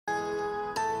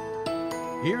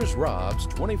Here's Rob's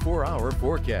 24-hour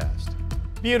forecast.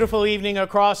 Beautiful evening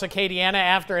across Acadiana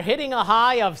after hitting a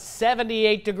high of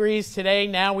 78 degrees today.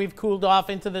 Now we've cooled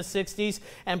off into the 60s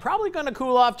and probably going to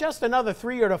cool off just another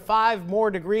 3 or 5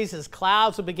 more degrees as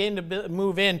clouds will begin to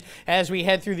move in as we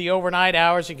head through the overnight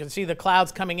hours. You can see the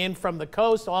clouds coming in from the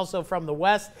coast, also from the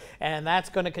west, and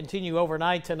that's going to continue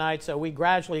overnight tonight. So we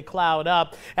gradually cloud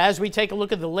up. As we take a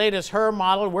look at the latest HRRR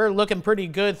model, we're looking pretty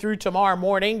good through tomorrow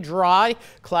morning. Dry,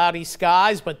 cloudy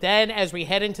skies, but then as we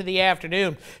head into the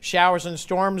afternoon, showers and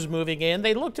storms moving in.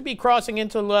 They look to be crossing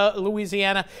into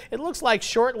Louisiana. It looks like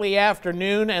shortly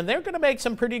afternoon, and they're going to make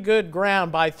some pretty good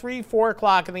ground by 3-4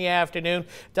 o'clock in the afternoon.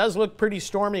 It does look pretty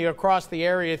stormy across the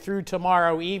area through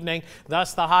tomorrow evening,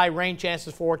 thus the high rain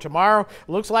chances for tomorrow.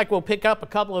 Looks like we'll pick up a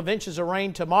couple of inches of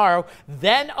rain tomorrow,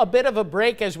 then a bit of a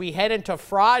break as we head into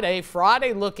Friday.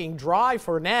 Friday looking dry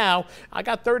for now. I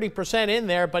got 30% in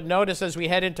there, but notice as we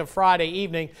head into Friday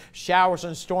evening, showers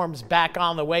and storms back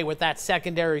on the way with that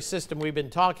secondary system we've been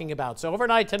talking about. So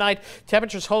overnight tonight,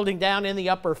 temperatures holding down in the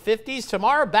upper 50s.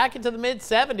 Tomorrow back into the mid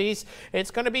 70s. It's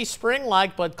going to be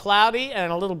spring-like but cloudy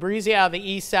and a little breezy out of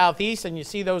the east-southeast, and you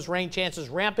see those rain chances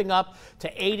ramping up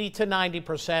to 80 to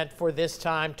 90% for this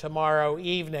time tomorrow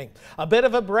evening. A bit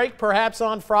of a break perhaps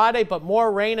on Friday, but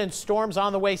more rain and storms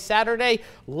on the way Saturday.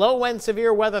 Low and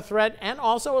severe weather threat and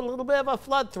also a little bit of a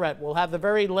flood threat. We'll have the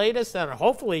very latest and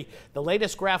hopefully the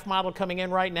latest graph model coming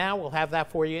in right now. We'll have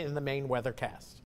that for you in the main weathercast.